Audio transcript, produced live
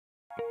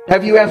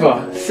Have you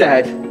ever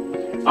said,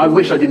 I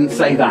wish I didn't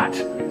say that?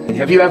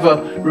 Have you ever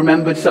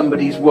remembered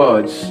somebody's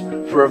words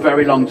for a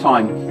very long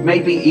time,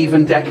 maybe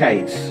even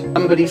decades?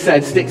 Somebody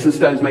said, sticks and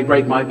stones may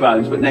break my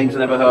bones, but names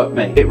never hurt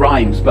me. It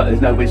rhymes, but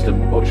there's no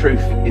wisdom or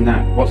truth in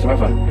that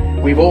whatsoever.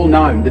 We've all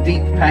known the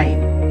deep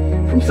pain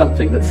from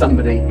something that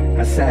somebody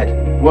has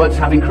said. Words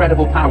have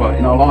incredible power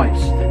in our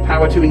lives.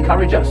 Power to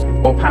encourage us,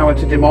 or power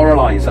to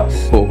demoralize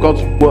us. Or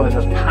God's word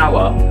has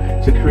power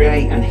to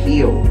create and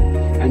heal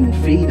and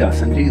feed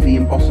us and do the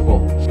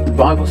impossible. The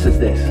Bible says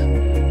this: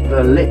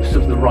 the lips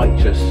of the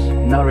righteous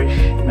nourish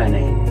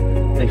many.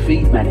 They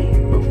feed many,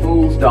 but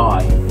fools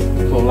die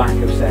for lack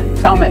of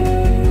sense. Tell me,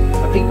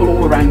 are people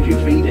all around you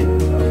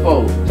feeding, are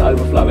full to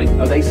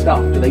overflowing? Are they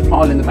stuffed? Are they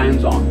piling the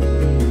pounds on?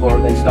 Or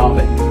are they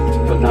starving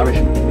for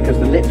nourishment? Because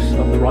the lips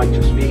of the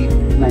righteous feed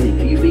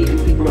many. Are you feeding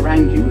people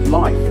around you with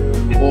life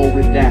or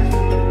with death?